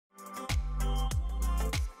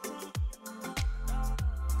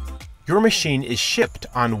Your machine is shipped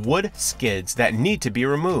on wood skids that need to be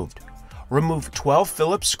removed. Remove 12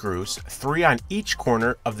 Phillips screws, 3 on each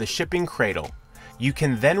corner of the shipping cradle. You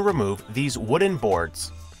can then remove these wooden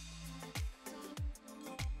boards.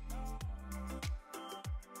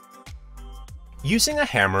 Using a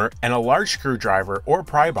hammer and a large screwdriver or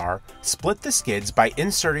pry bar, split the skids by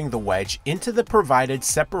inserting the wedge into the provided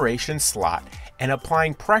separation slot and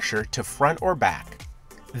applying pressure to front or back.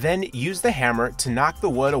 Then use the hammer to knock the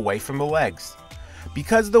wood away from the legs.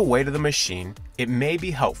 Because of the weight of the machine, it may be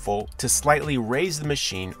helpful to slightly raise the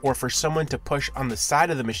machine or for someone to push on the side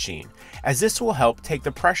of the machine, as this will help take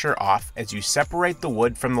the pressure off as you separate the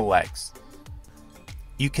wood from the legs.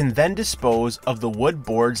 You can then dispose of the wood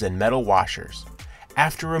boards and metal washers.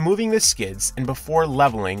 After removing the skids and before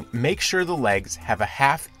leveling, make sure the legs have a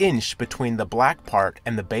 ½ inch between the black part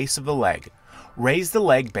and the base of the leg. Raise the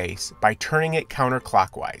leg base by turning it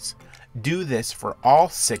counterclockwise. Do this for all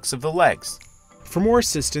 6 of the legs. For more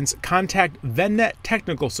assistance, contact Vendnet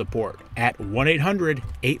Technical Support at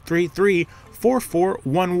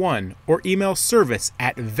 1-800-833-4411 or email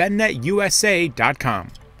service@vendnetusa.com.